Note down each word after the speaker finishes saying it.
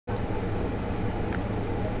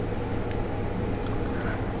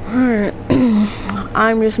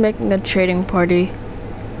I'm just making a trading party.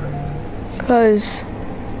 Cause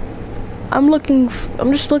I'm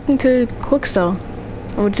just looking to quick sell.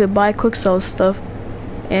 I want to buy quick sell stuff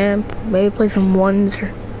and maybe play some ones,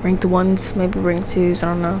 ranked ones, maybe ranked twos,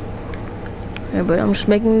 I don't know. Yeah, but I'm just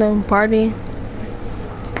making them party.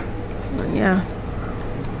 And yeah.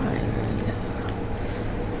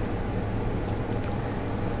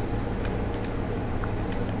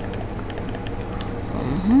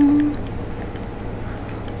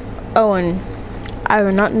 Oh, and I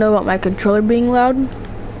do not know about my controller being loud.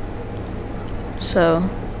 So,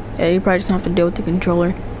 yeah, you probably just have to deal with the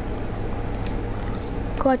controller.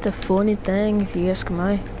 Quite a funny thing, if you ask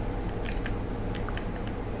me.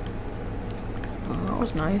 Oh, that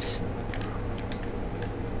was nice.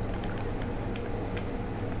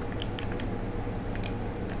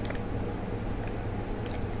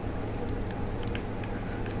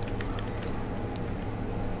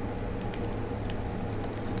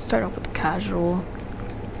 Start off with casual.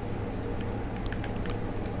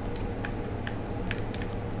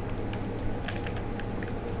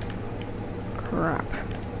 Crap.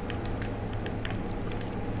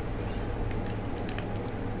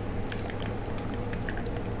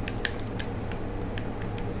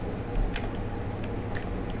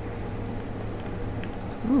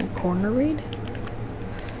 Corner read?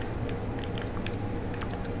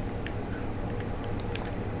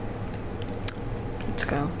 Let's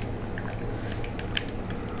go.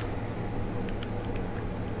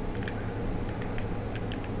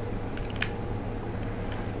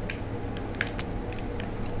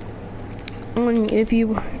 If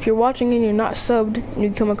you're watching and you're not subbed and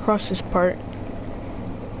you come across this part,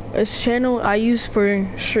 this channel I use for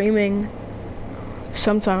streaming.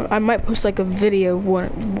 Sometimes I might post like a video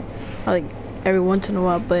like every once in a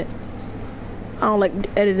while, but I don't like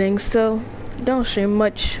editing, so don't stream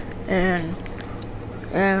much. And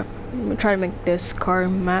yeah, I'm gonna try to make this car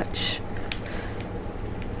match.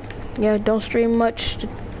 Yeah, don't stream much.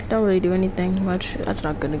 Don't really do anything much. That's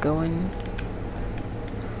not gonna go in.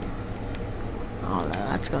 Oh no,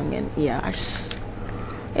 that's going in. Yeah, I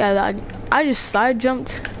just side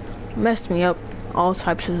jumped, messed me up all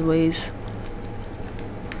types of ways.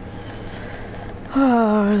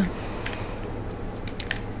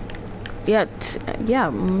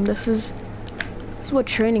 This is what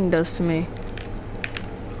training does to me.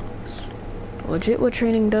 Legit what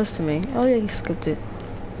training does to me. Oh yeah, he skipped it.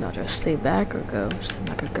 Now just stay back or go. Stay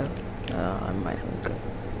back or go. I might as well go.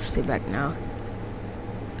 Stay back now.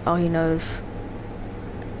 Oh, he knows.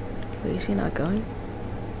 Wait, is he not going?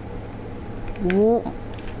 Whoa.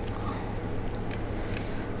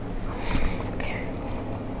 Okay.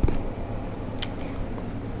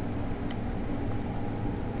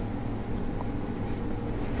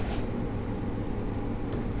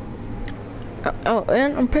 Oh,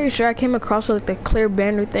 and I'm pretty sure I came across like the clear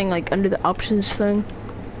banner thing, like under the options thing,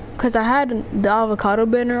 cause I had the avocado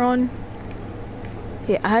banner on.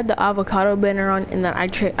 Yeah, I had the avocado banner on, and then I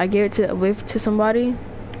gave it away to somebody,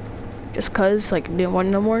 just cause like didn't want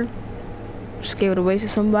it no more. Just gave it away to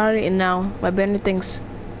somebody, and now my banner thing's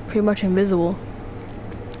pretty much invisible.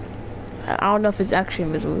 I don't know if it's actually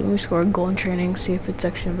invisible. Let me score a goal in training, see if it's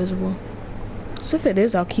actually invisible. So if it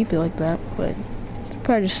is, I'll keep it like that, but it's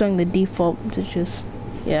probably just showing the default to just,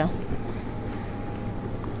 yeah.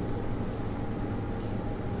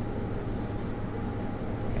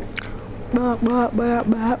 What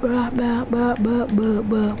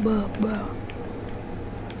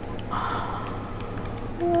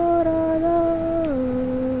are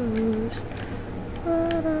those?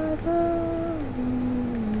 What are those?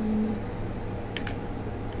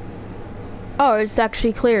 Oh, it's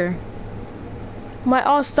actually clear. My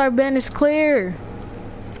all-star band is clear.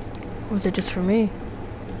 Or is it just for me?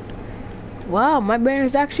 Wow, my banner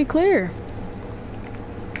is actually clear.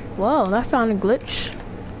 Whoa, I found a glitch.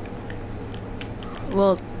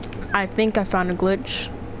 Well, I think I found a glitch.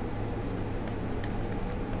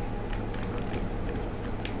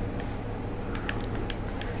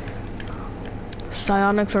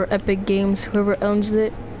 Psionics or Epic Games, whoever owns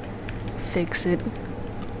it, fix it.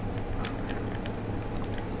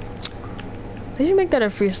 Did you make that a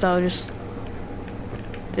freestyle?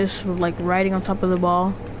 Just like riding on top of the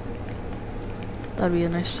ball. That'd be a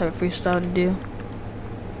nice type of freestyle to do.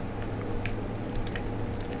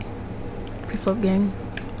 Pre-flip gang.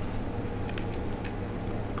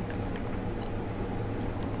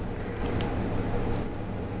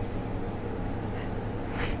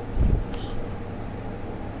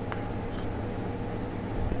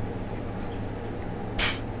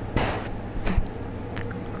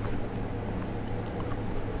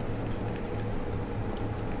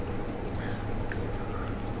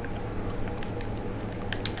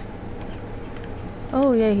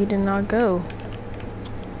 yeah, he did not go.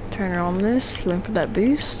 Turn on this. He went for that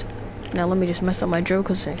boost. Now let me just mess up my drill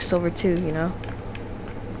because it's silver too, you know.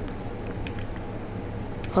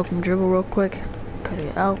 Help him dribble real quick. Cut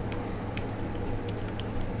it out.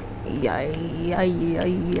 Yay, yay, yay,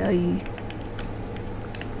 yay.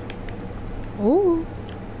 Ooh.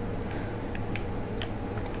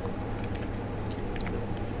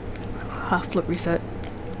 Ha, flip reset.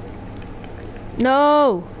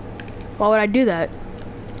 No! Why would I do that?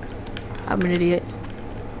 I'm an idiot.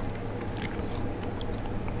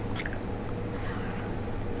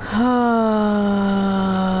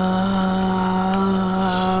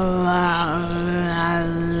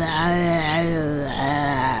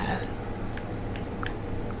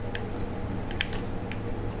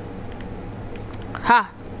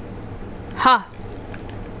 Ha! Ha!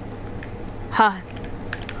 Ha!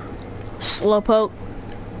 Slowpoke.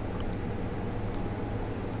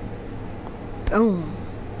 Boom.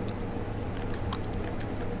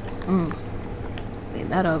 Made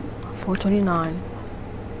that up. 429.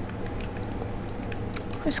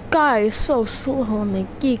 This guy is so slow on the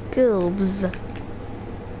giggles. A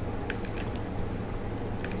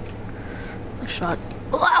shot.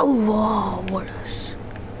 Oh, what is?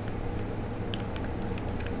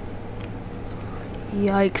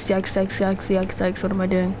 Yikes, yikes, yikes, yikes, yikes, yikes. What am I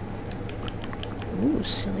doing? Ooh,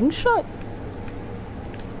 ceiling shot.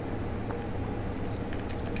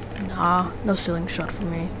 Nah, no ceiling shot for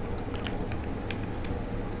me.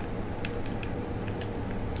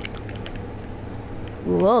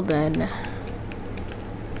 Well then.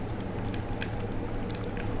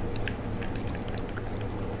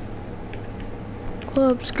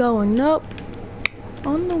 Club's going up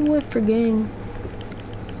on the Whiffer gang.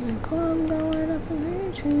 The club going up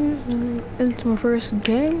in the it's my first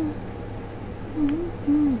game.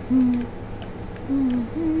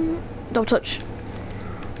 Don't touch.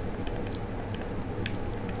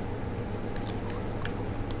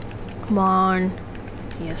 Come on.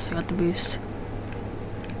 Yes, I got the boost.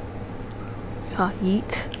 Ha,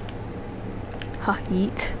 yeet. Ha,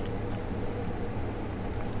 yeet.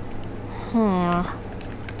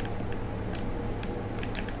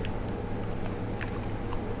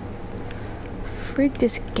 Freak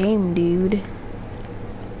this game, dude.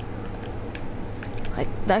 Like,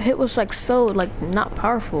 that hit was like so, like, not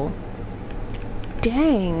powerful.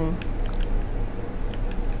 Dang.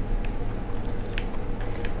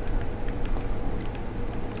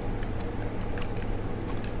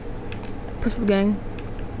 Pistol gang.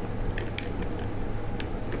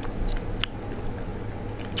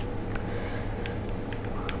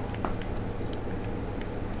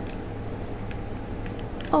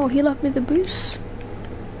 Oh, he left me the boost.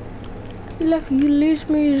 You lose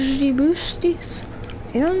me the boosties.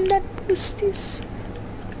 And that boosties.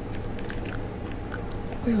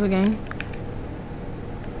 Where's the gang?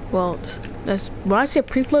 Well, that's when I say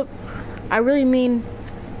pre-flip, I really mean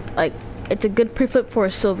like it's a good pre-flip for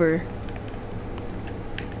a silver.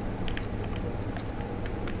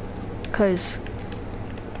 Cause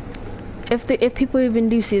if people even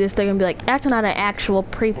do see this, they're gonna be like, that's not an actual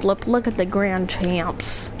pre-flip. Look at the grand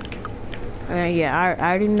champs. Yeah, I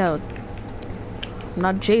already know. I'm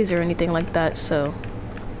not Jays or anything like that, so.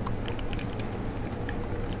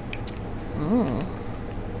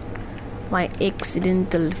 My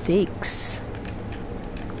accidental fix.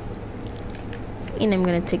 And I'm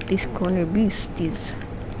gonna take these corner boosties.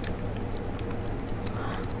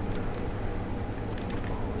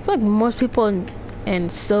 I feel like most people in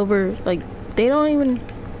silver, like, they don't even,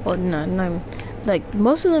 well, no, like,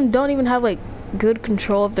 most of them don't even have, like, good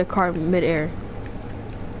control of their car mid-air.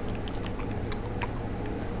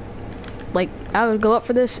 Like, I would go up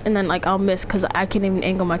for this, and then, like, I'll miss, because I can't even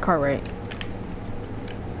angle my car right.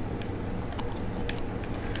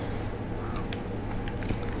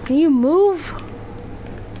 Can you move?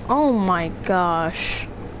 Oh my gosh.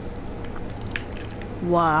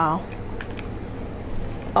 Wow.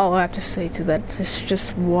 All I have to say to that is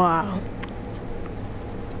just wow.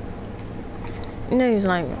 You know, he's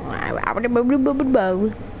like, wow.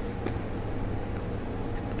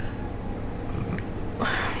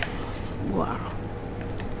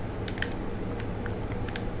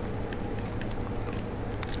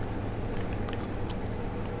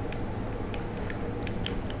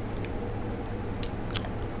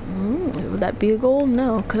 Would that be a goal?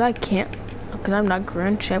 No, because I can't. Because I'm not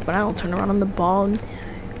grand champ, but I don't turn around on the ball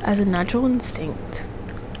as a natural instinct.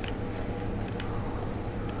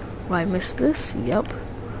 Will I miss this? Yep.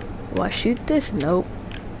 Will I shoot this? Nope.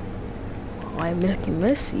 Will I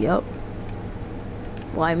miss? Yep.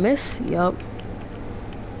 Will I miss? Yep.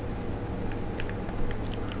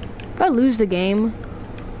 If I lose the game,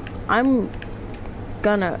 I'm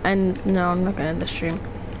gonna end. No, I'm not gonna end the stream.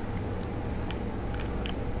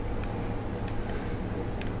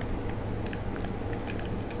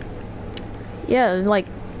 Yeah, like,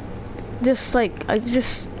 just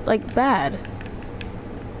like bad.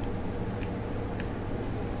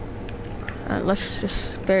 Let's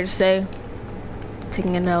just fair to say,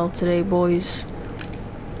 taking an L today, boys.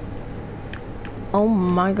 Oh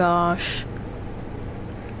my gosh.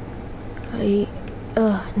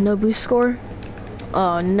 No boost score.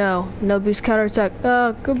 Oh no, no boost counterattack.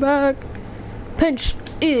 Go back. Pinch.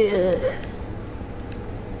 Ew.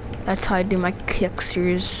 That's how I do my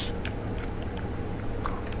kicksters.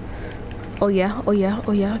 Oh yeah, oh yeah,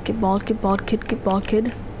 oh yeah. Get bald, kid, get bald,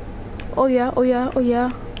 kid. Oh yeah, oh yeah, oh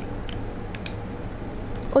yeah.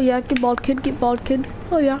 Oh yeah, get bald, kid, get bald, kid.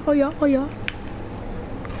 Oh yeah, oh yeah, oh yeah.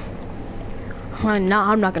 No,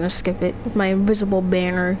 I'm not gonna skip it with my invisible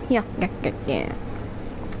banner. Yeah, yeah, yeah, yeah.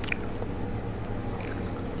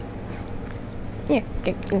 Yeah,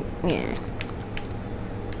 yeah, yeah.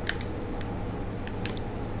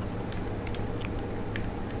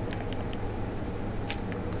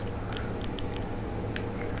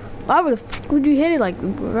 Why the f would you hit it like?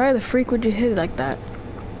 Why the freak would you hit it like that?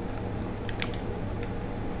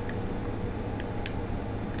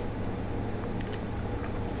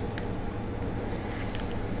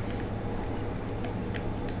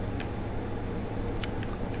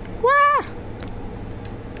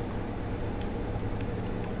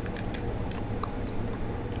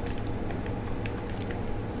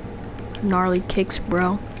 Gnarly kicks,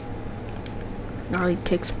 bro. Gnarly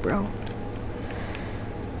kicks, bro.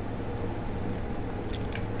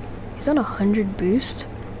 He's on 100 boost.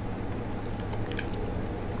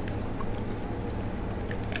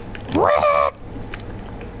 What?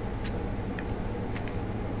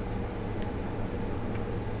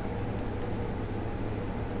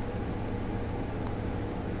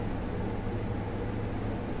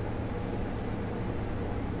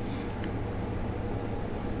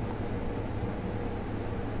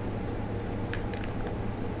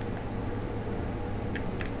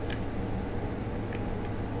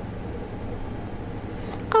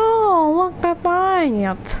 Look at buying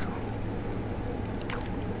it.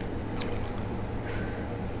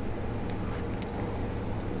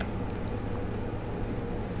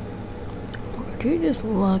 Would you just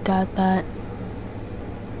look at that?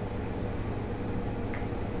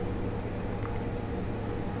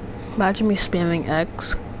 Imagine me spamming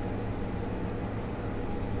X.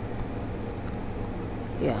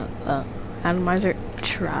 Yeah, atomizer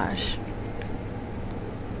trash.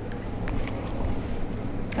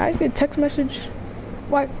 I get a text message.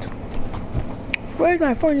 What? Where's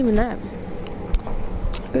my phone even at?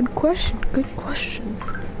 Good question. Good question.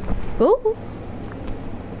 Ooh.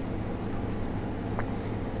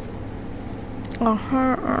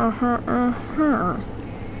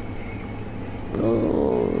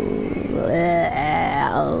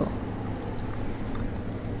 Well.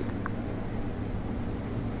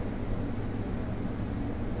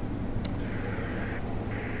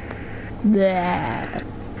 Blah.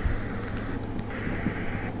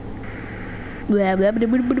 Blah blah blah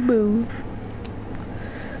blah blah blah.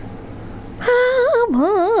 Oh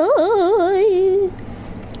boy.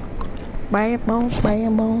 Bam boom,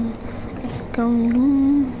 bam boom.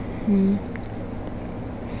 Come.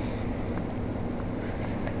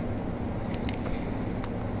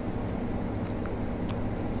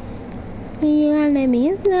 Your name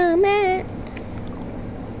is no man.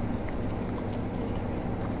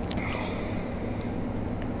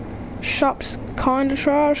 Shops kinda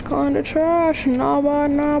trash, not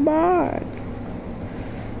bad, not bad.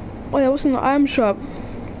 Oh yeah, what's in the item shop?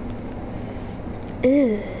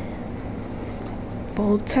 Ew.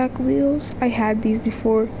 Fold tack wheels. I had these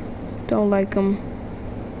before. Don't like them.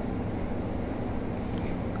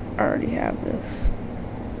 I already have this.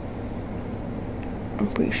 I'm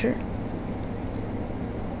pretty sure.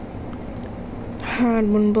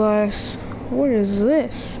 Hand blast. What is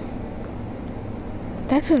this?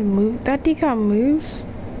 That's a move. That decal moves.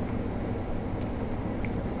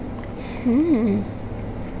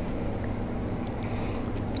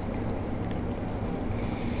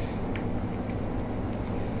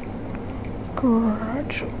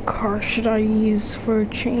 Garage car should I use for a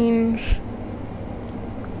change?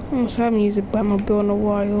 I haven't used a Batmobile in a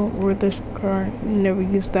while, or this car. Never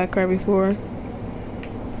used that car before.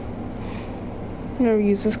 Never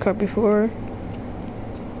used this car before.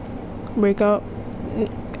 Breakout.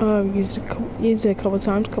 Used it a couple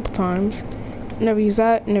times. Never use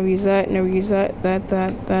that. Never use that. Never use that.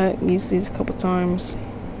 That. Used these a couple times.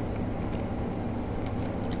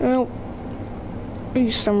 Well.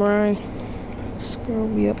 You samurai. Scroll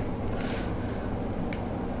me up.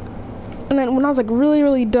 And then when I was like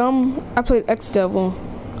really dumb, I played X Devil.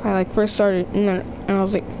 I like first started, and I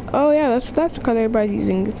was like, oh yeah, that's the card everybody's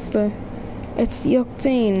using. It's the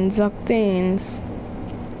Octanes.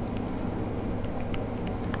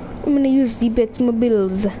 I'm gonna use the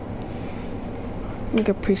Batmobiles. Make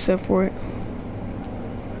a preset for it.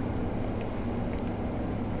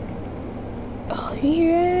 Oh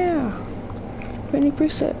yeah. Any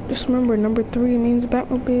preset. Just remember, number 3 means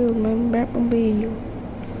Batmobile, man. Batmobile.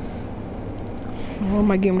 Oh,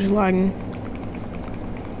 my game is lagging.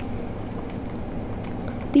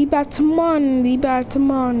 The Batman.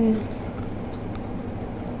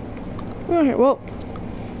 Alright, well.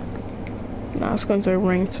 Now it's going to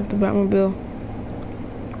ranks of the Batmobile.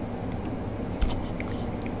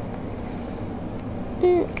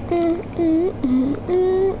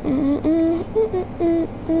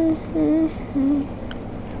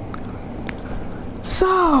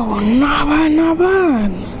 So, not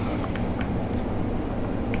bad.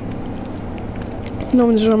 No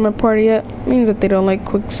one's joined my party yet. Means that they don't like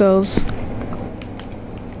quicksells.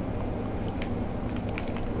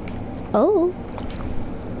 Oh.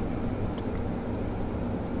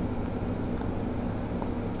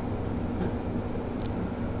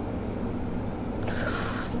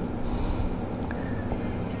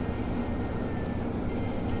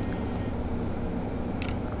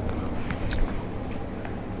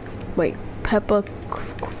 Wait, Peppa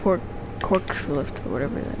Corkslift, or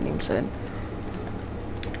whatever that name said.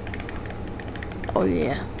 Oh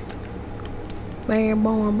yeah. Bam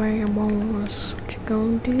boom, that's what you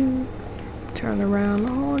gonna do? Turn around,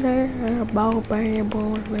 oh there, ball, bam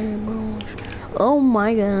boom. Oh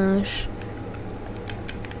my gosh.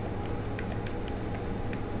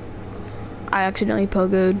 I accidentally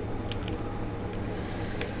pogoed.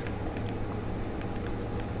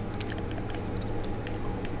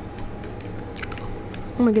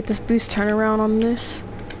 I'm gonna get this boost turnaround on this.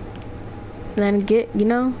 And then get, you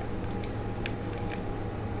know.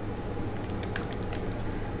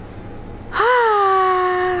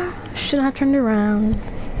 Shouldn't have turned around.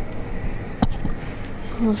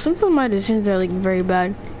 Well, some of my decisions are like very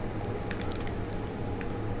bad.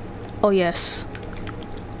 Oh yes.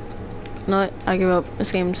 No, I give up.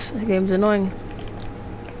 This game's annoying.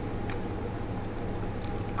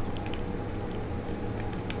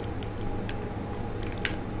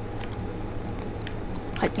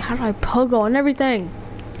 Like, how do I pogo and everything?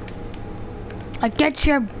 Like, get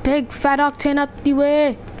your big fat octane out the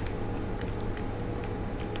way.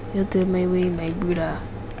 You do my way, my Buddha.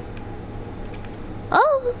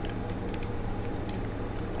 Oh!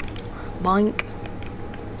 Boink.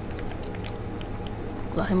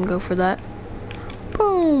 Let him go for that.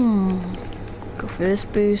 Boom! Go for this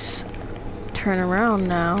boost. Turn around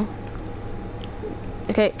now.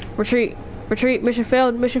 Okay, retreat. Mission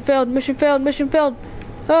failed. Mission failed.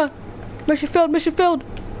 Ah! Mission failed.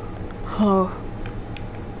 Oh.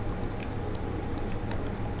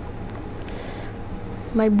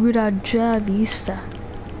 My Buddha Javista.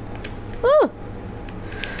 Oh!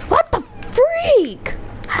 What the freak?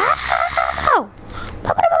 How?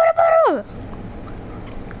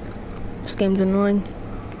 This game's annoying.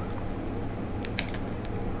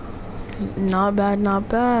 Not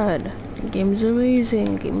bad. Game's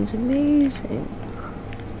amazing.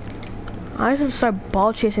 I just start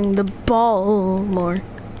ball chasing the ball more.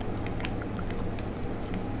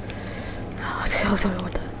 What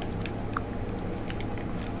the?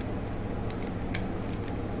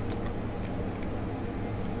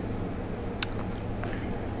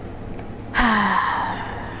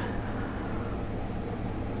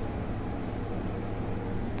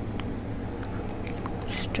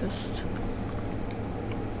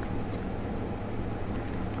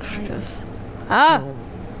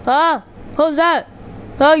 Who's that?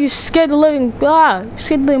 Oh, you scared the living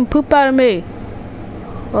poop out of me.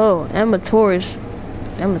 Oh, Emma Torres.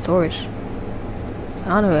 It's Emma Torres. I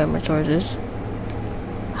don't know who Emma Torres is.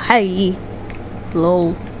 Hi.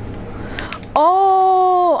 Lol.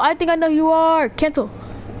 Oh, I think I know who you are. Cancel.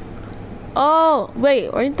 Oh, wait,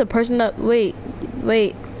 aren't the person that, wait,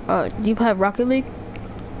 do you have Rocket League?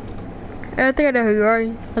 I think I know who you are.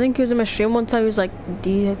 I think he was in my stream one time. He was like, do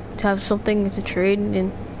you have something to trade?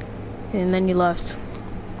 And then you left.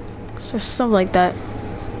 So something like that.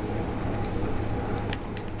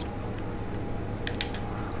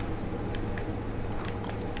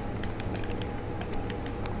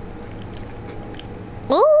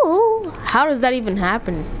 Ooh, how does that even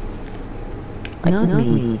happen? Like, not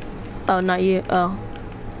me. Oh, not you. Oh.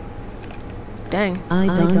 Dang. I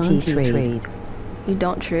don't trade. You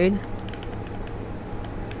don't trade?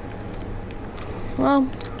 Well,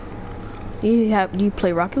 do you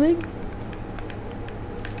play Rocket League?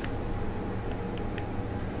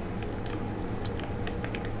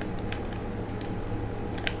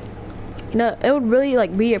 You know, it would really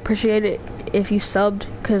like be appreciated if you subbed,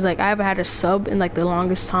 cause like I haven't had a sub in like the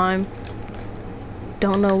longest time.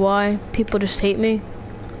 Don't know why. People just hate me,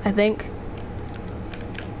 I think.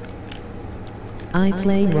 I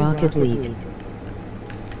play Rocket League.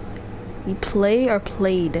 You play or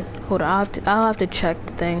played? Hold on, I'll have to check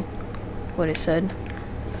the thing. What it said.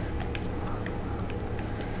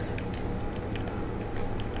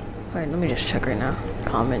 Alright, let me just check right now.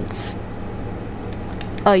 Comments.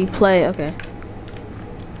 Oh, you play, okay.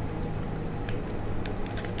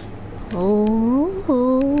 Oh,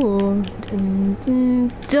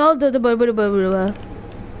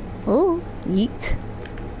 yeet.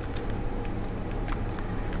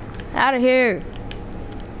 Out of here.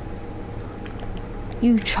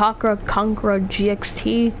 You Chakra Conqueror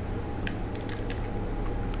GXT.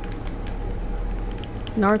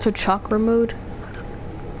 Naruto Chakra mode.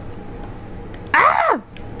 Ah!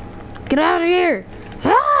 Get out of here!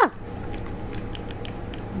 Ah!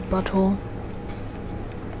 Butthole.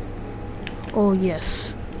 Oh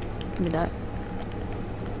yes. Give me that.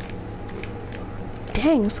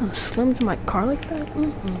 Dang, it's not slim to my car like that.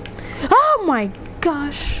 Oh my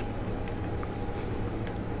gosh.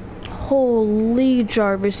 Holy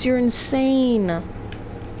Jarvis, you're insane.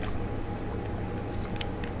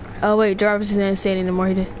 Oh wait, Jarvis isn't insane anymore.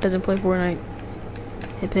 He doesn't play Fortnite.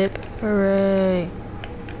 Hip hip, hooray.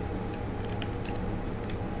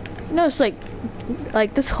 You know, it's like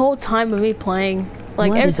this whole time of me playing, like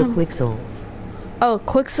what every is a time. quicksell? Oh,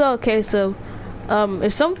 quicksell. Okay, so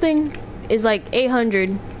if something is like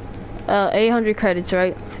 800 credits,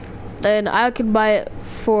 right? Then I could buy it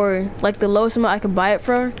for like the lowest amount I could buy it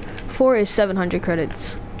for is 700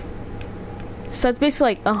 credits. So that's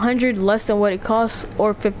basically like 100 less than what it costs,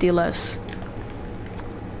 or 50 less.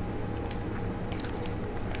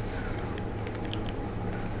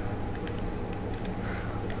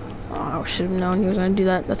 Oh, I should have known he was gonna do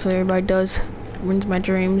that. That's what everybody does. Ruins my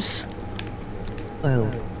dreams. Oh.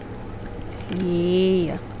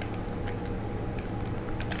 Yeah.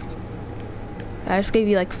 I just gave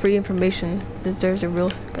you like free information. Deserves a real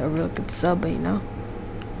good sub, you know.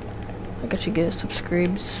 Like I should get a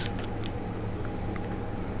subscribes.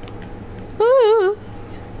 Ooh.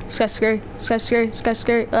 Sky scary. Sky scary. Sky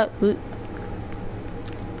scary.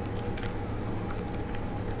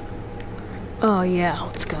 Oh yeah,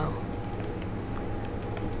 let's go.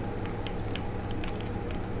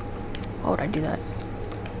 Why would I do that?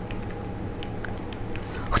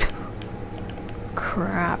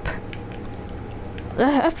 Crap.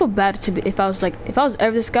 I feel bad if I was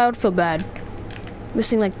ever this guy, I would feel bad.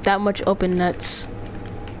 Missing like that much open nets.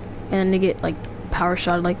 And then to get like power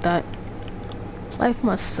shot like that. Life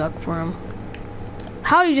must suck for him.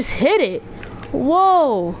 How did he just hit it?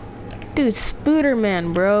 Whoa! Dude,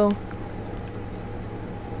 Spooderman, bro.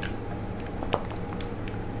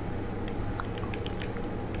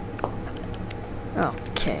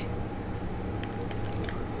 Okay.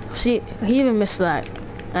 See, he even missed that.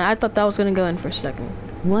 And I thought that was gonna go in for a second.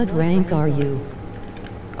 What rank are you?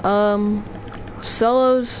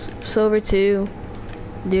 Solos, Silver 2.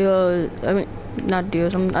 Duos, I mean, not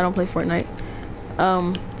duos, I don't play Fortnite.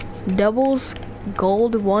 Doubles,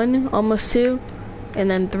 Gold 1, almost 2. And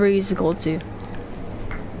then 3's Gold 2.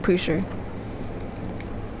 Pretty sure.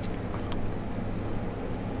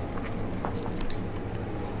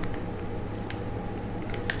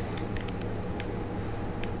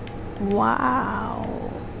 Wow.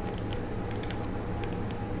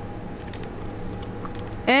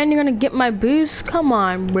 And you're gonna get my boost? Come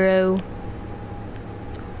on, bro.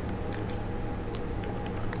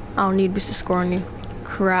 I don't need boost to score on you.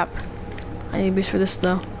 Crap. I need boost for this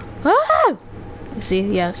though. Ah! See,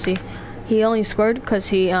 yeah, see. He only scored because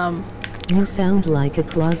he, You sound like a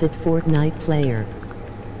closet Fortnite player.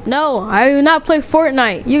 No, I do not play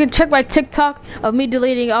Fortnite. You can check my TikTok of me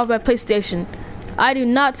deleting it off my PlayStation. I do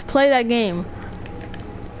not play that game.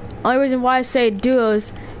 Only reason why I say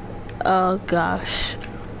duos, oh gosh,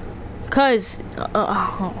 cause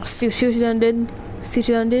see what you done did. See what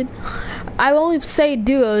you done did. I only say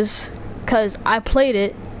duos cause I played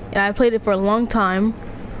it, and I played it for a long time.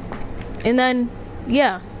 And then,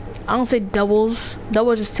 yeah, I don't say doubles.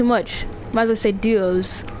 Doubles is too much. Might as well say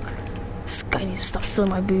duos. This guy needs to stop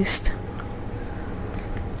stealing my boost.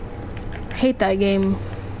 Hate that game.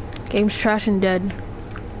 Game's trash and dead.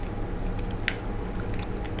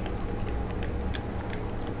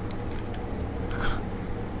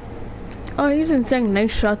 Oh, he's been saying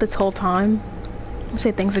nice shot this whole time. I'll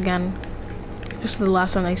say thanks again. Just the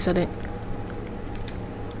last time I said it.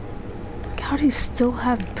 How do you still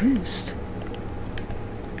have boost?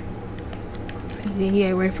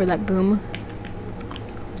 Yeah, ready for that boom.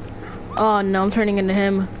 Oh no, I'm turning into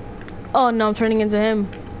him. Oh no, I'm turning into him.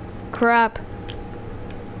 Crap.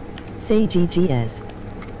 Say GGS.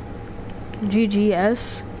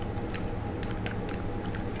 GGS?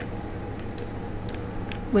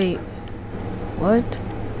 Wait. What?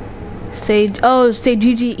 Say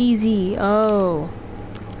GG easy. Oh.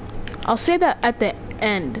 I'll say that at the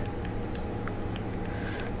end.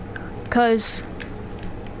 Cause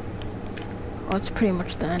it's pretty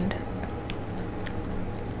much the end.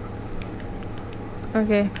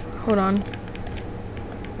 Okay, hold on.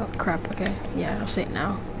 Oh crap, okay. Yeah, I'll say it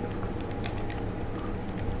now.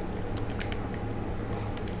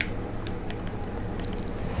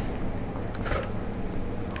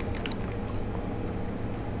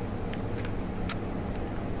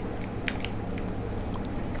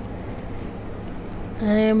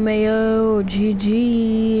 MAO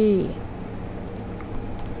GG.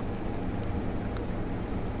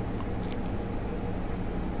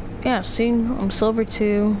 Yeah, see, I'm silver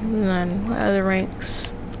 2, and then other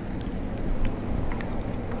ranks.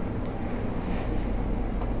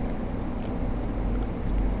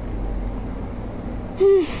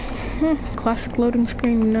 Classic loading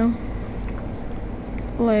screen, you know?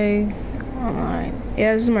 Like, online.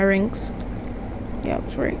 Yeah, this is my ranks. Yeah, I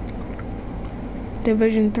was right.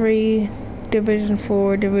 Division 3, Division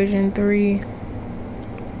 4, Division 3.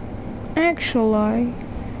 Actually,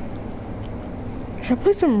 should I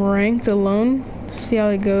play some ranked alone? See how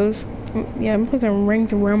it goes. Yeah, I'm playing some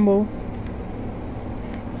ranked Rumble.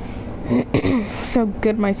 So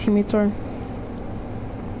good my teammates are.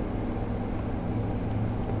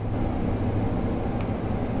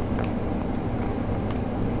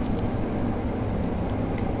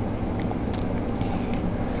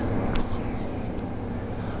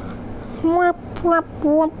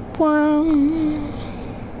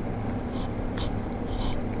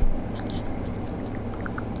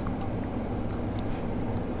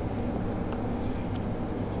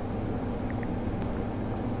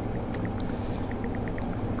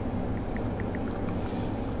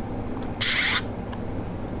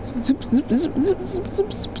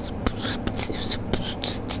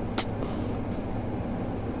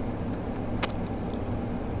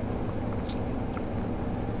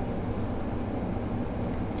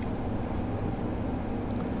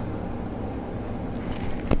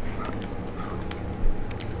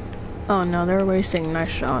 Oh no, they're already saying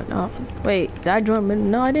nice shot. Oh, wait, did I join mid?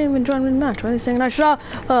 No, I didn't even join mid match. Why are they saying nice shot?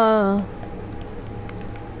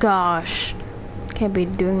 Gosh, can't be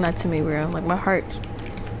doing that to me, bro. Like my heart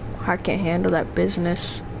can't handle that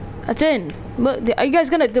business. That's in. But are you guys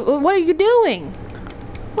gonna? What are you doing?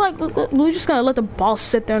 Like, we're just gonna let the ball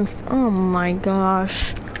sit there and. Oh my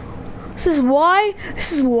gosh. This is why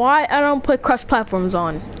I don't put cross platforms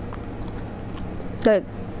on.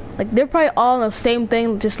 Like they're probably all the same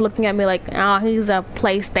thing, just looking at me like, oh, he's a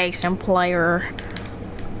PlayStation player.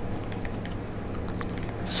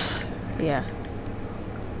 Yeah.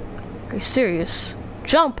 Are you serious?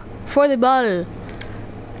 Jump for the ball.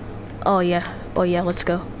 Oh yeah, let's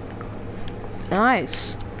go.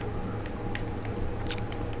 Nice.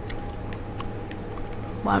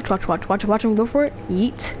 Watch him go for it.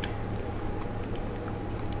 Yeet.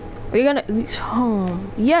 Are you gonna?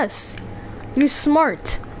 Oh, yes. You're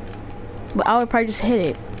smart. But I would probably just hit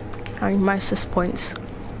it. I mean, my assist points.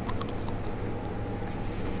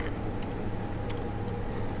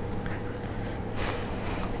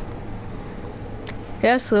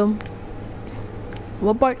 Yeah, so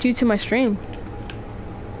what brought you to my stream?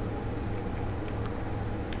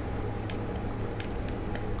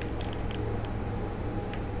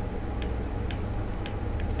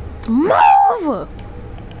 Move!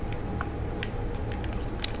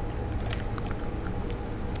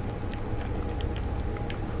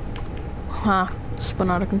 Huh? Spun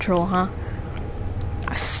out of control, huh?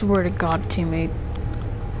 I swear to God, teammate.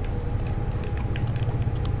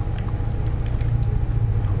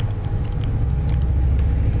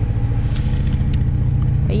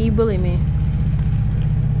 Hey, you bully me.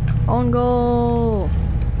 On goal!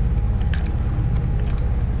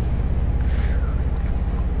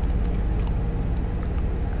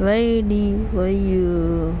 Lady, why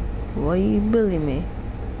you bully me?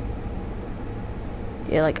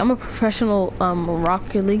 Yeah, like I'm a professional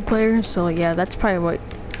Rocket League player, so yeah, that's probably what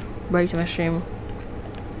brings my stream.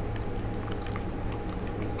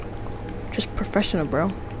 Just professional,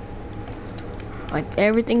 bro. Like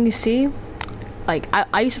everything you see, like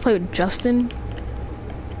I used to play with Justin.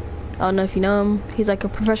 I don't know if you know him. He's like a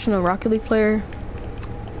professional Rocket League player.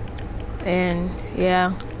 And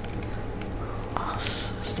yeah. Oh,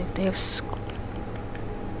 let's see if they have.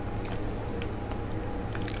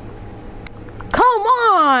 Come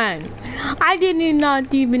on! I did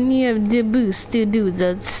not even have the boost to do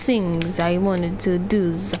the things I wanted to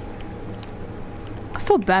do. I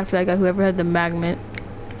feel bad for that guy, whoever had the magnet.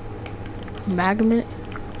 Magnet?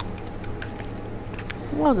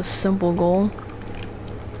 That was a simple goal.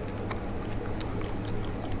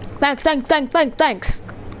 Thanks.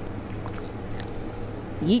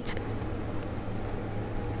 Yeet.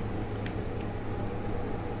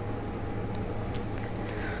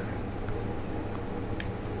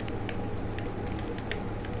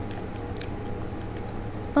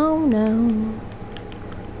 Oh no.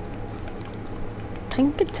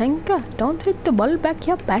 Tanker, don't hit the ball back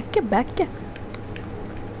here.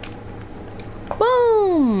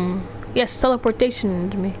 Boom! Yes, teleportation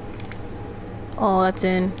to me. Oh, that's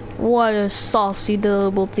in. What a saucy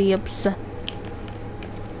double tips.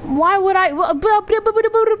 Why would I?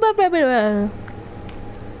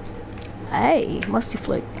 Hey, musty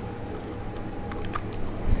flick.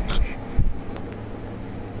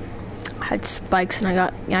 I had spikes and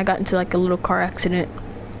I got into like a little car accident.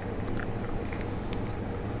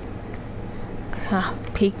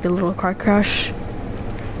 Peaked the little car crash.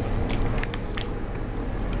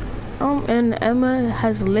 And Emma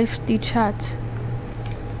has left the chat.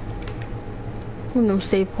 One of them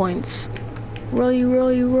save points.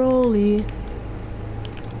 Rolly.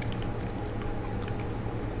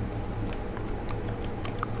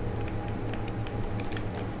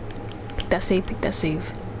 Pick that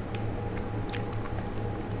save.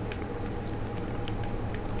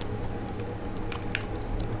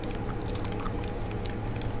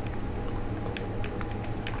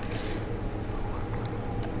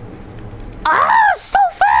 So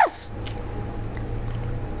fast!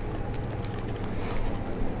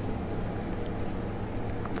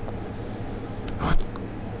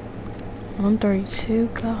 132,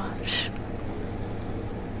 gosh.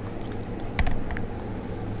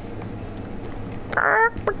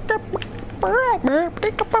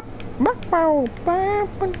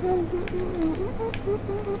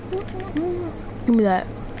 Give me that.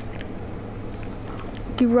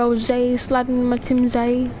 Ricky Rose sliding in my Tim's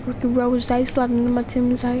A.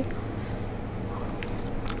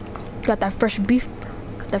 Got that fresh beef.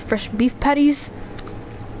 Patties.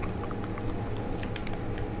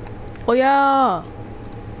 Oh yeah.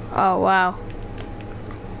 Oh wow.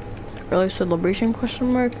 Early celebration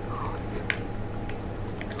question mark.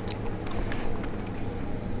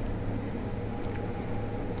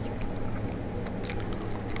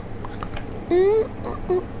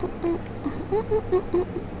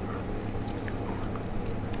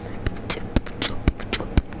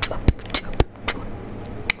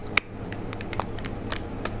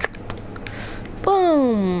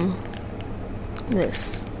 Boom.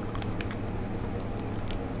 This.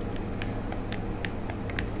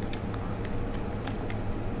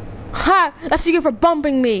 Ha! That's what you get for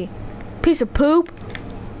bumping me. Piece of poop.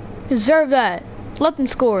 Deserve that. Let them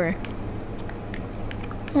score.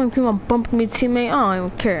 I'm gonna keep bumping me, teammate. I don't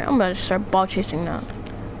even care. I'm about to start ball chasing now.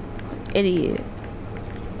 Idiot.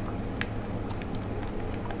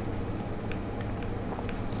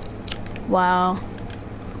 Wow.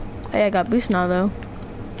 Hey, I got boost now though.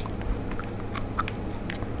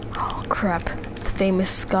 Oh crap. The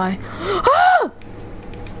famous guy. Ah!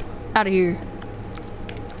 Out of here.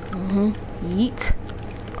 Yeet.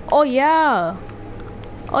 Oh yeah.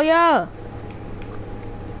 Oh yeah. Are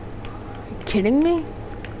you kidding me?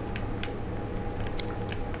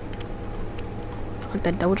 Like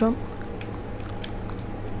that double jump.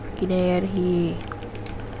 Get out of here.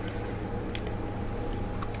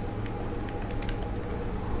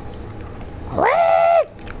 What?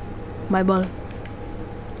 My ball.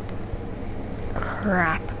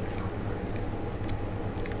 Crap.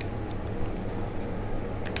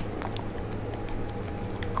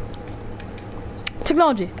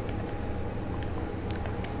 Technology.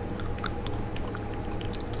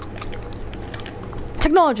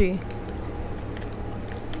 Technology.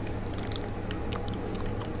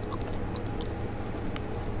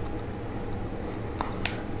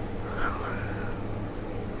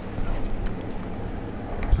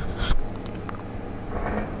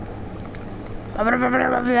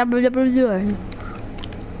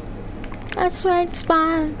 That's right,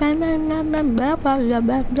 spine.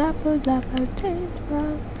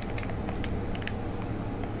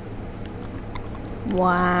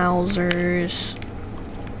 Wowzers.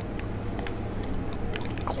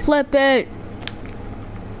 Clip it.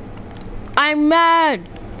 I'm mad.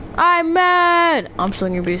 I'm mad. I'm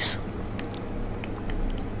stealing your beast.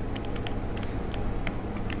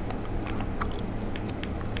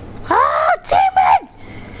 Ah, damn it!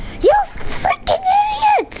 You freaking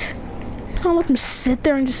idiot! I'll let him sit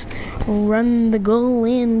there and just run the goal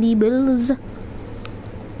in the bills.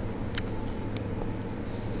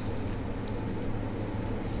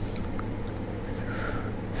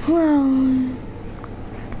 Well,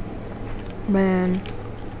 man.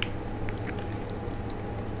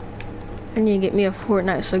 I need to get me a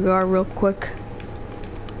Fortnite cigar real quick.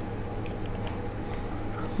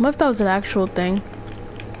 What if that was an actual thing?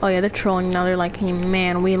 Oh yeah, they're trolling now. They're like, hey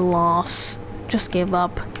man, we lost. Just give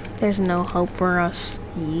up. There's no hope for us.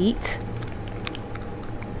 Yeet.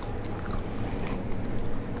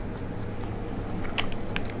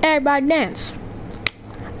 Everybody dance.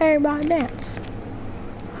 Everybody dance.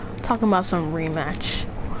 Talking about some rematch.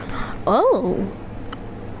 Oh.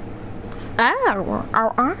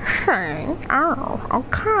 Oh, I see. Oh,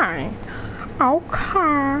 okay.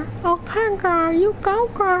 Okay. Okay, girl. You go,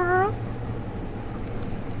 girl.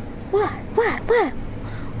 What?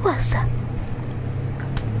 What's up?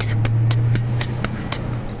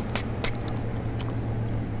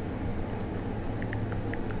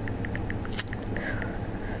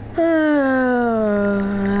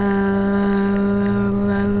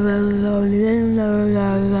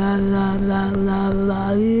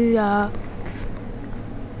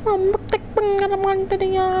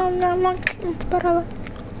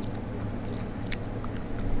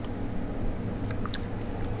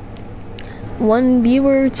 One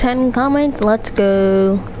viewer, 10 comments, let's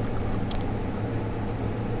go.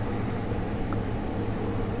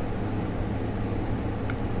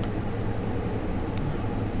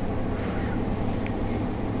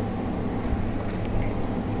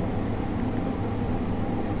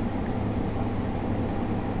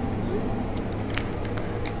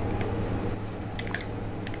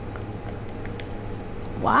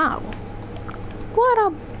 Wow, what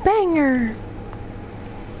a banger.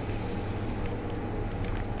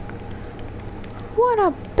 What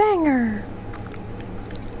a banger!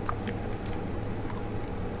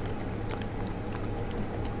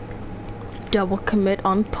 Double commit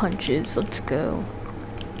on punches. Let's go.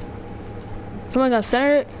 Someone got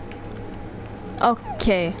center it?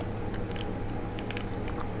 Okay.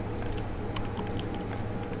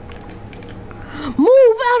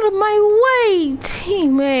 Move out of my way,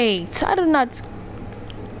 teammates! I do not...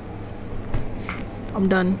 I'm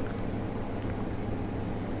done.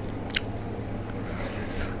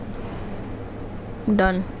 I'm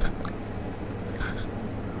done.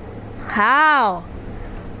 How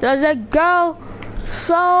does it go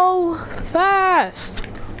so fast?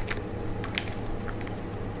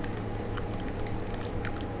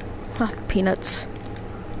 Ah, peanuts.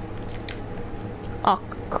 Oh,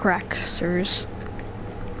 crackers.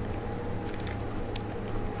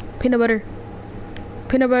 Peanut butter.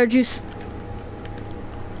 Peanut butter juice.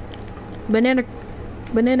 Banana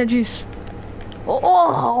juice.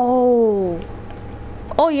 Oh!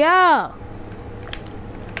 Oh yeah!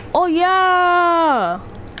 Oh yeah!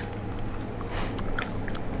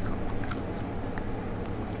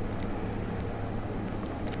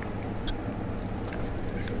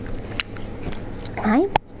 Hi.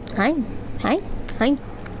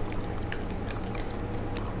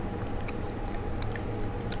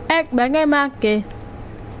 Ek bagay maki.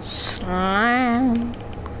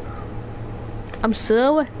 I'm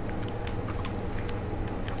so.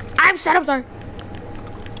 I'm sorry.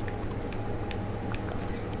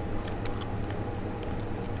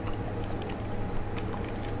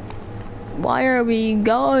 Why are we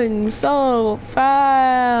going so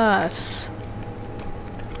fast?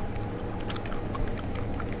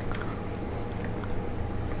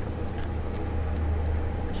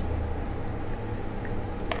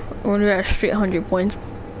 When we're at straight 100 points,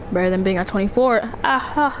 better than being at 24. Ah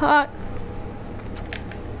ha ha.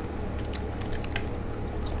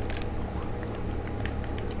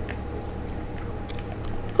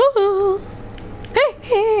 Ooh.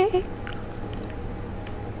 Hey.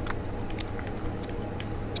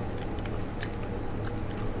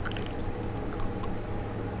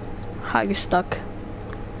 How you stuck?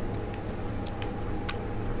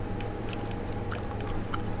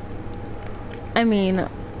 I mean,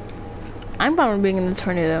 I'm fine with being in the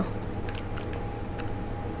tornado.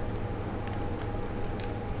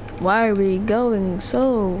 Why are we going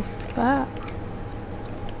so fast?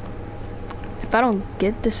 If I don't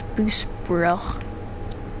get this boost, bro.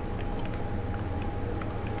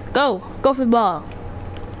 Go for the ball.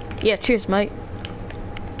 Yeah, cheers, mate.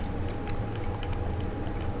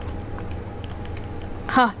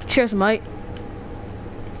 Ha, cheers, mate.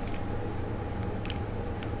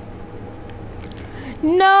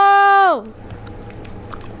 No!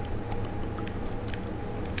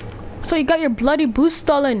 So you got your bloody boost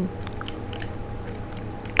stolen.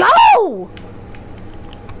 Go!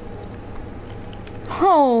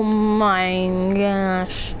 Oh my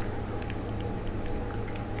gosh.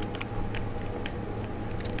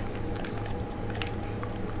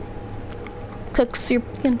 Clicks your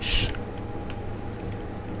pinch.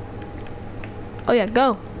 Oh yeah,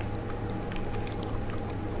 go.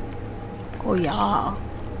 Oh yeah.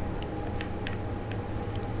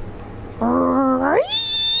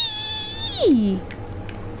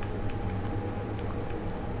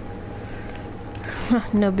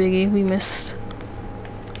 No biggie, we missed.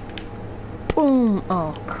 Boom.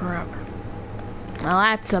 Oh crap. Now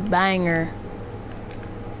that's a banger.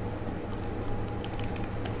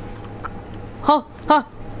 Huh, huh.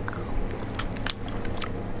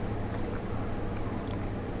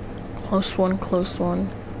 Close one, close one.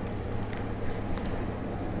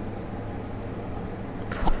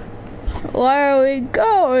 Why are we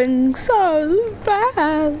going so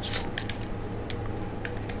fast?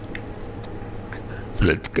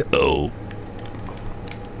 Let's go.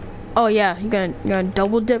 Oh yeah, you're gonna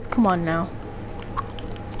double dip? Come on now.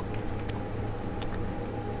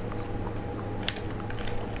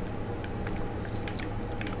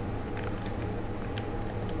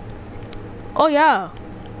 Oh yeah.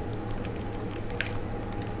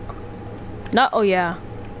 No, oh yeah.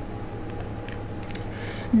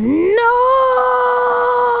 No!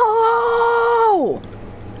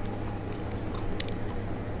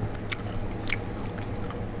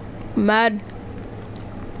 Mad.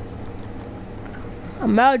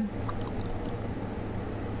 I'm mad.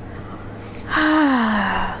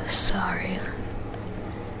 Sorry.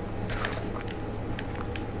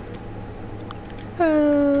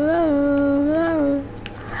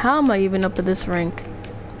 How am I even up at this rank?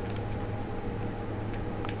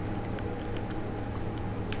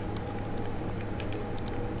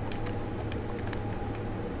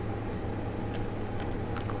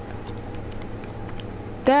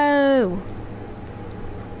 Go!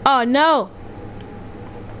 Oh no!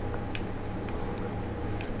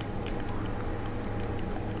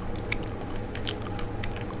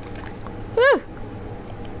 Woo!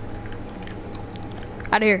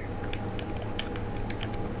 Out of here.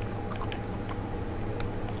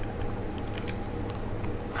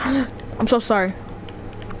 I'm so sorry.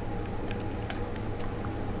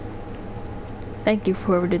 Thank you for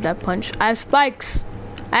whoever did that punch. I have spikes.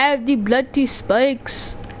 I have the bloody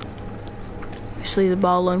spikes. Just leave the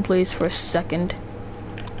ball alone, please, for a second.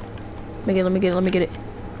 Let me get it.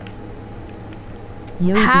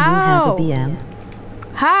 Yo, How? do you have a BM?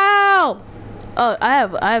 How? Oh, I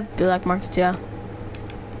have black markets, yeah.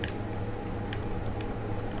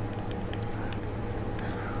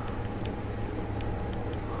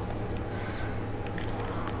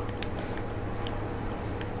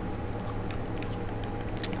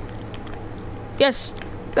 Yes,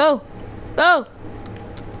 go, go.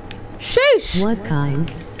 Sheesh. What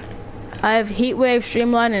kinds? I have heat wave,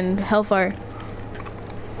 streamline, and hellfire.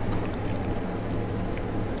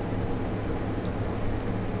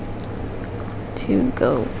 To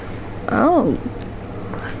go. Oh.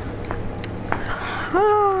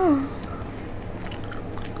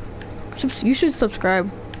 You should subscribe.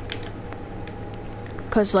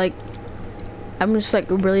 Cause like, I'm just like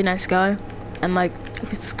a really nice guy, and like if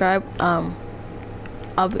you subscribe,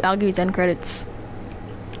 I'll give you 10 credits.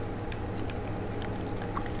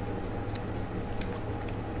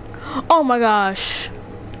 Oh my gosh.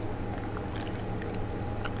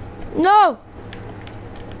 No!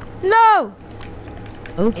 No!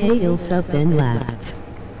 Okay, he'll sub then laugh.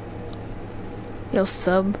 Yo,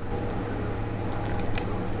 sub.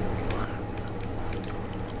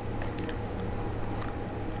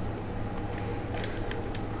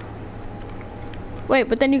 Wait,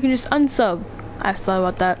 but then you can just unsub. I thought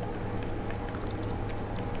about that.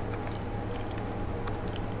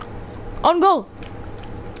 On goal!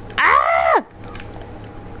 Ah!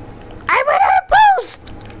 I went out of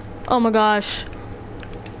post! Oh my gosh.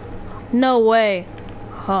 No way.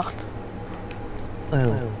 Oh.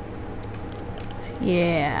 Oh.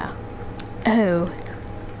 Yeah. Oh.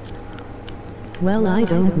 Well, I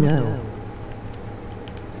don't know.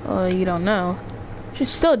 Oh, you don't know. You should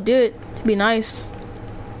still do it to be nice.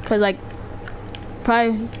 Cause like,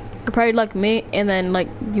 you're probably like me, and then like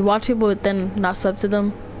you watch people but then not sub to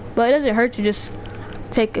them. But it doesn't hurt to just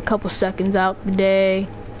take a couple seconds out the day,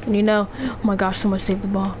 and you know, oh my gosh, someone saved the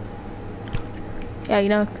ball. Yeah, you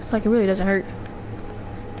know, it's like it really doesn't hurt.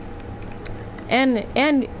 And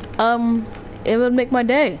it would make my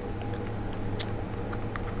day.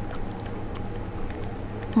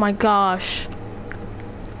 My gosh.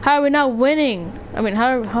 How are we not winning? I mean,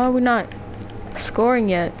 how are we not scoring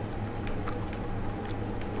yet?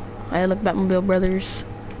 I look Batmobile Brothers.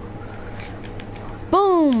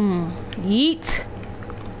 Boom! Yeet!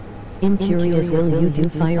 I'm curious, will you do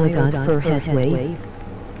Fire God for headway?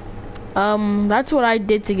 That's what I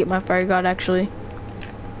did to get my Fire God, actually.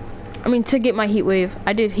 I mean, to get my Heat Wave.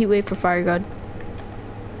 I did Heat Wave for Fire God.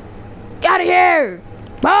 Get out of here!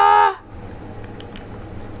 Ah!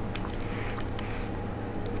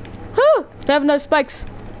 Whew! They have no spikes.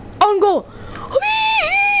 On goal!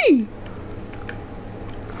 Whee!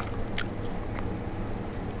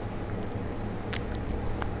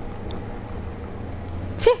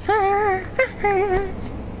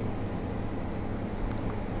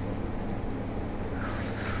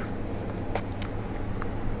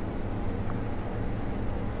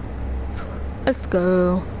 Let's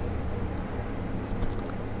go.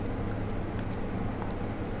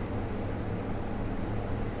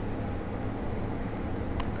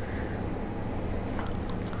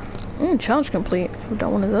 Challenge complete. I've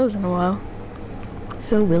done one of those in a while.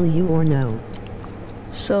 So will you or no?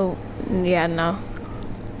 So, yeah, no.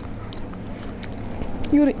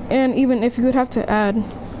 You would, and even if you would have to add.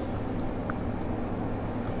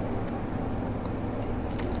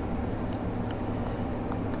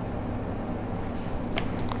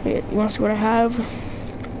 Wait, you want to see what I have?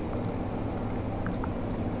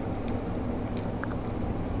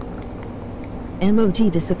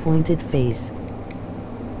 MOG disappointed face.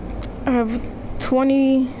 I have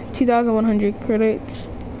 22,100 credits.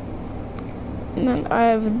 And then I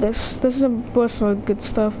have this. This is a bunch of good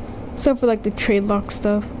stuff. Except for like the trade lock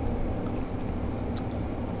stuff.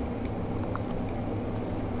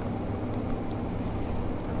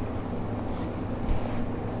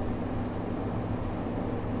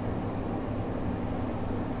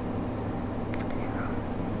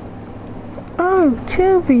 Oh,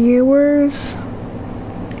 2 viewers.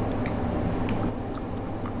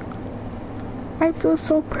 I feel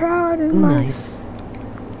so proud and nice.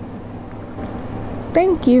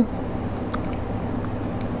 Thank you.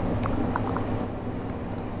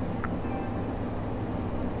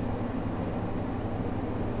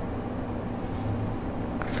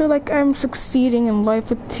 I feel like I'm succeeding in life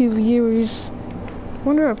with 2 viewers.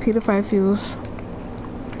 Wonder how PewDiePie feels.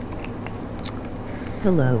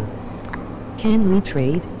 Hello. Can we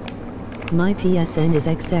trade? My PSN is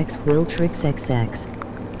XX WillTrixXX.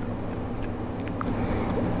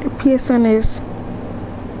 Your PSN is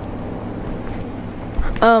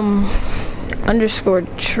underscore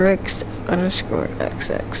tricks underscore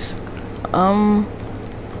XX.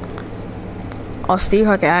 I'll see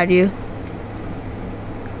how I can add you.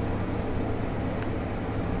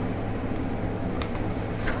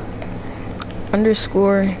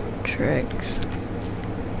 Underscore tricks.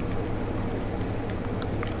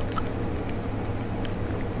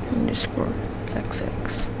 Underscore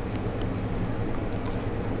XX.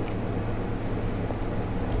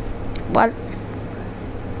 What?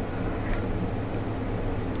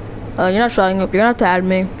 You're not showing up. You're gonna have to add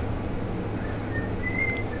me.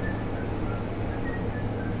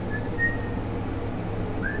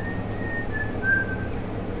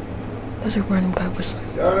 There's a random guy was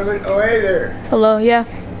like, Donovan, oh hey there. hello, yeah.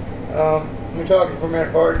 We talking for a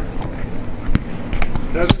minute, Bart.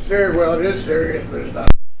 Nothing serious. Well, it is serious, but it's not.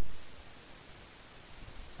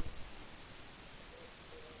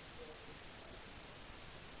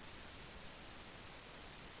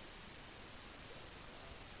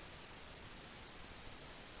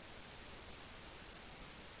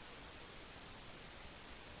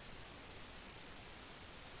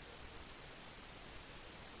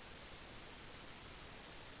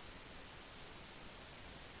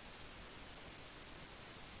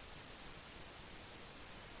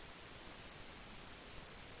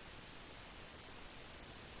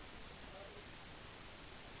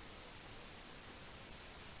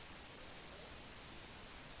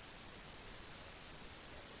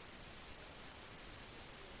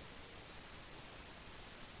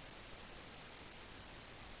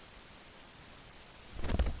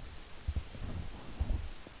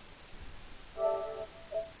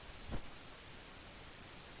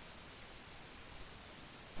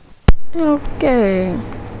 Okay.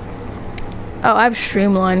 Oh, I have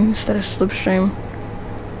Streamline instead of Slipstream.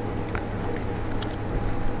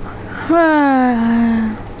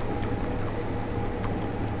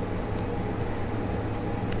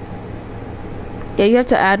 Yeah, you have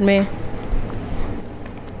to add me.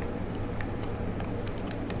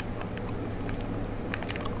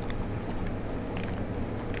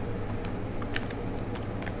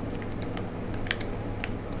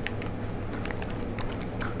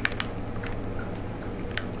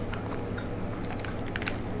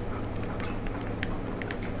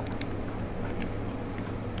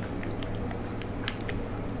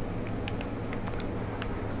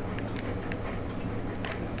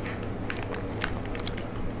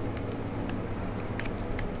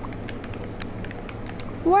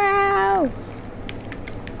 Wow!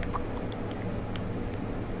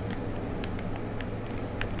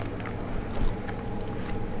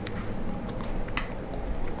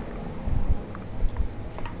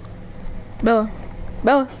 Bella.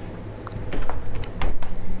 Bella.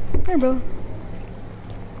 Here, Bella.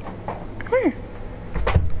 Here.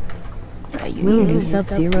 Will you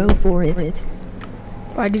Sub-Zero for it?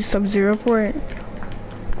 I do Sub-Zero for it.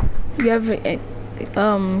 You have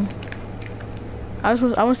I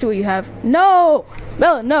want to see what you have. No!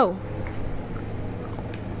 Bella, no!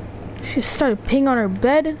 She started peeing on her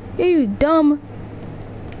bed. Yeah, you dumb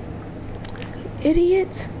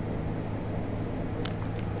idiot.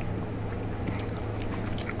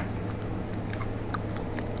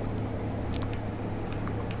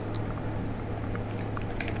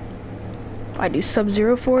 I do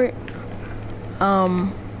Sub-Zero for it.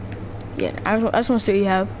 Yeah, I just want to see what you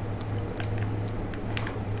have.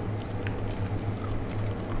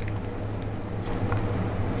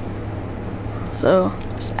 So,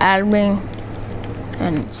 just admin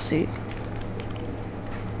and see.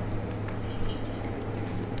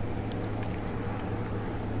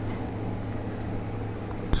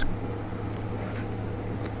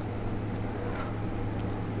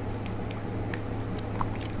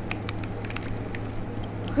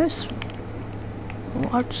 Let's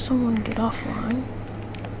watch someone get offline.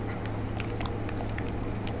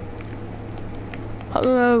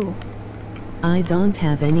 Hello. I don't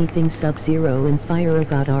have anything. Sub-Zero and Fire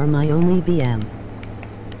God are my only BM.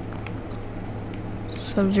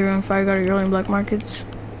 Sub-Zero and Fire God are your only black markets.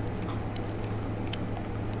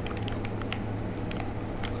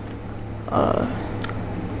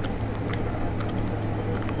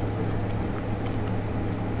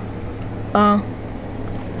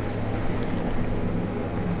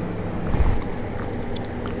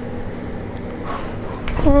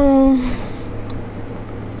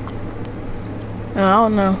 I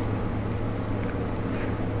don't know.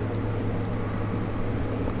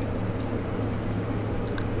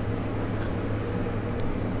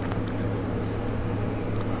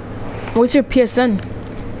 What's your PSN?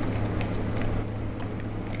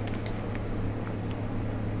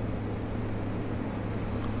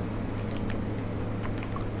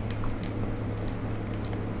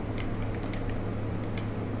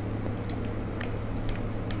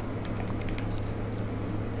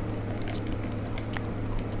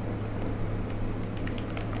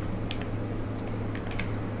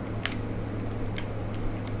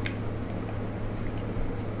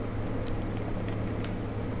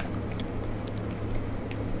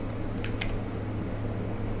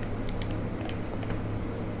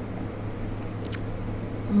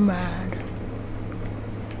 Mad.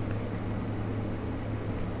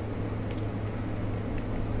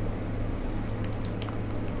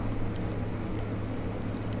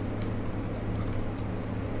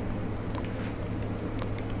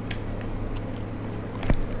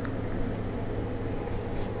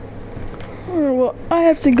 Well, I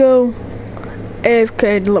have to go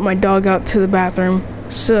AFK to let my dog out to the bathroom,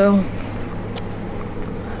 so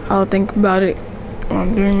I'll think about it while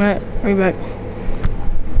I'm doing that. I'll be back.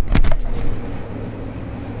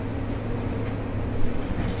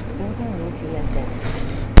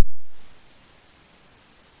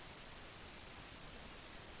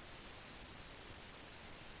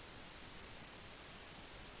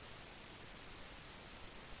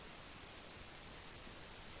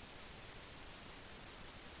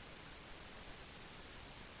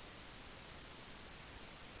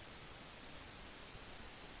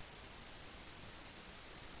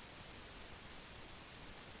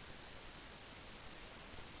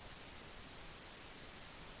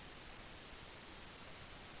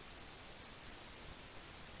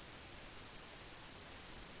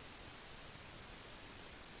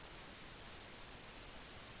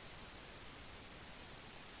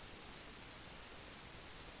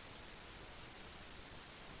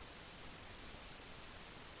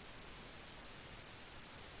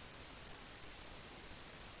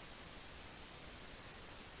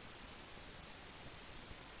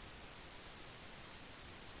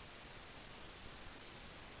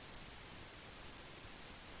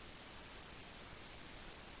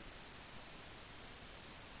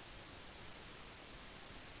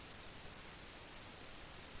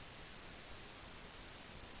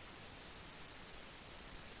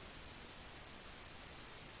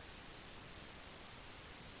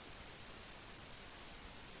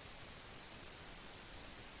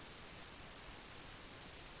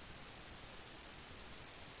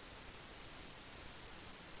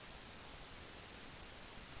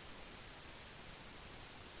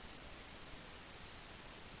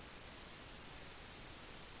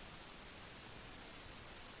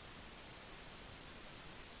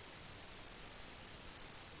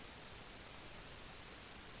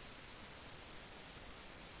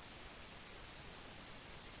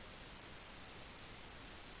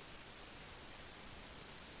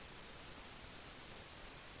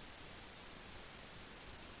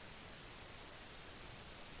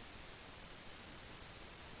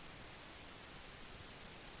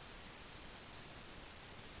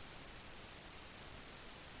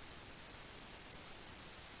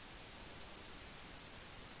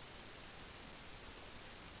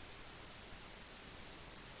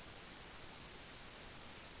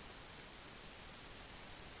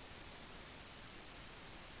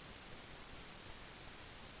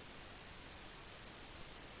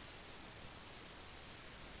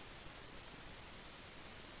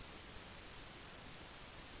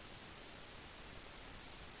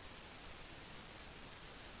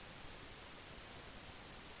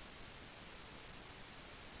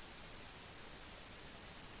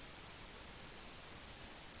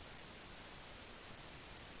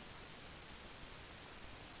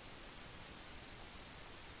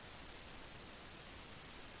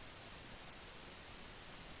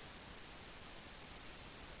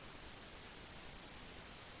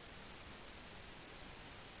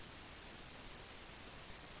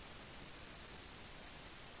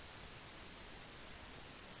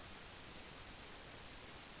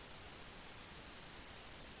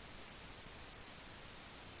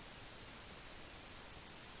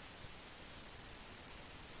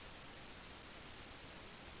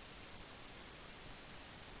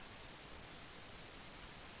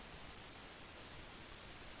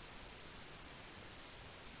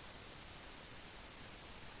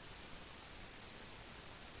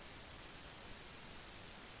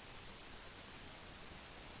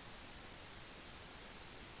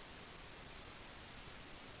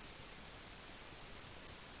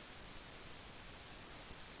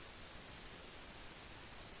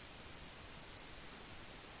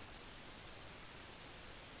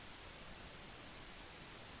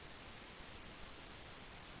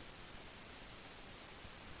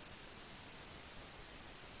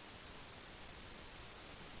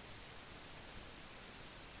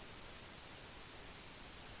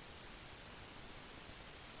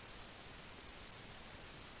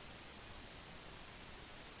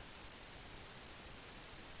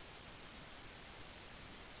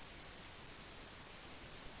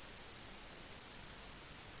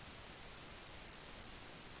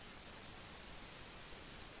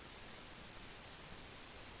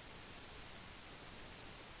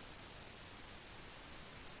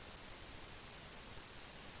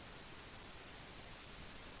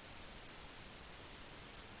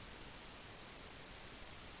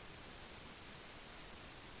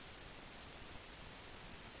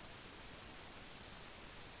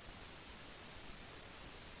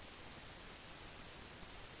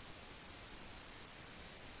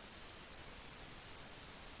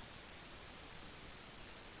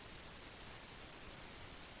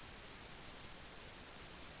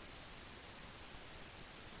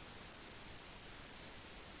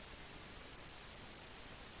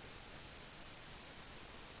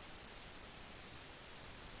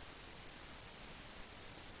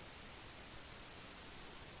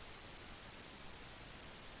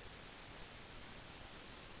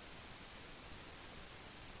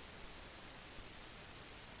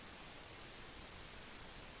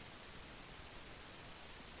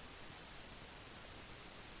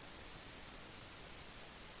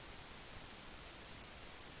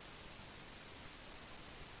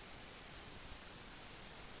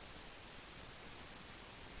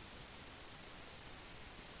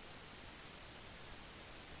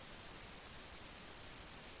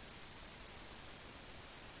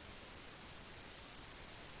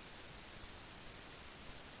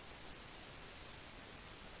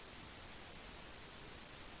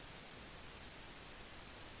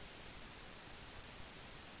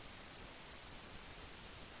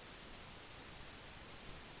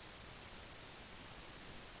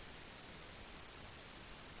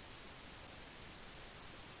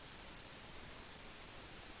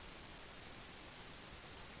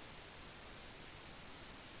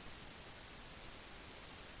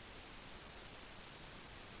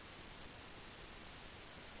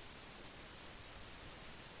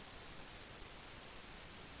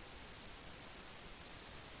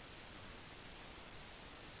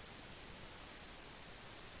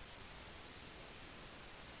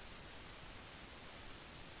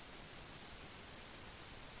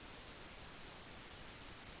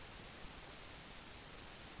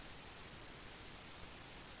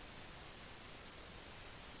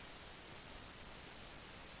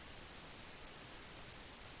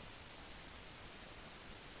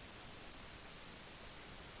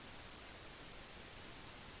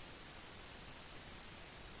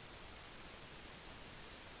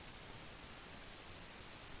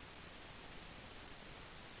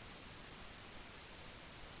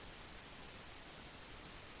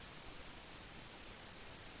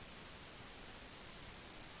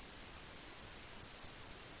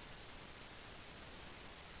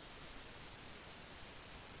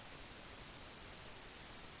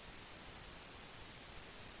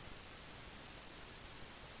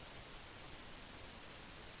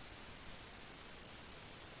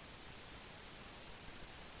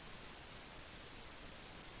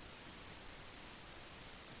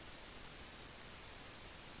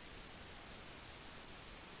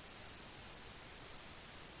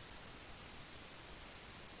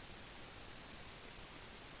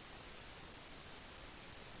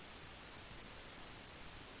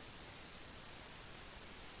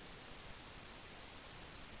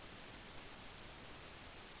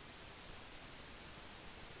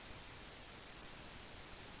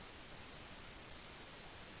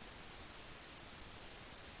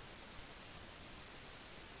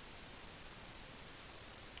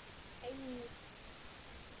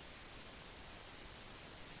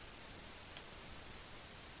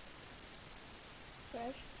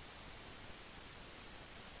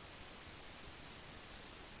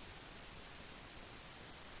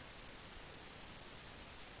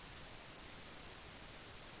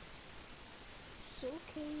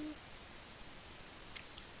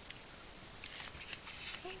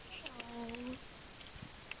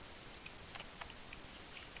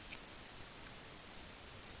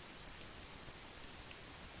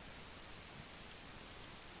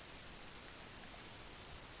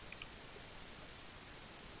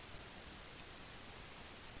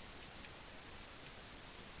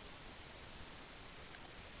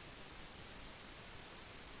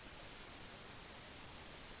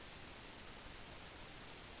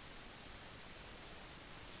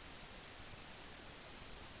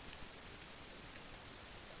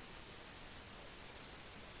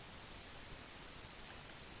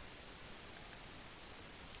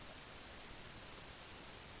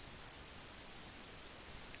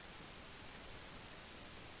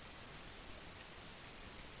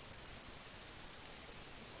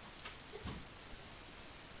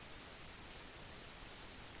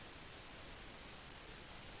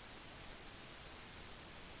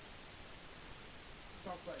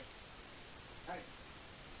 Hey.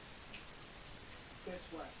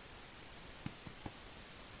 Guess what?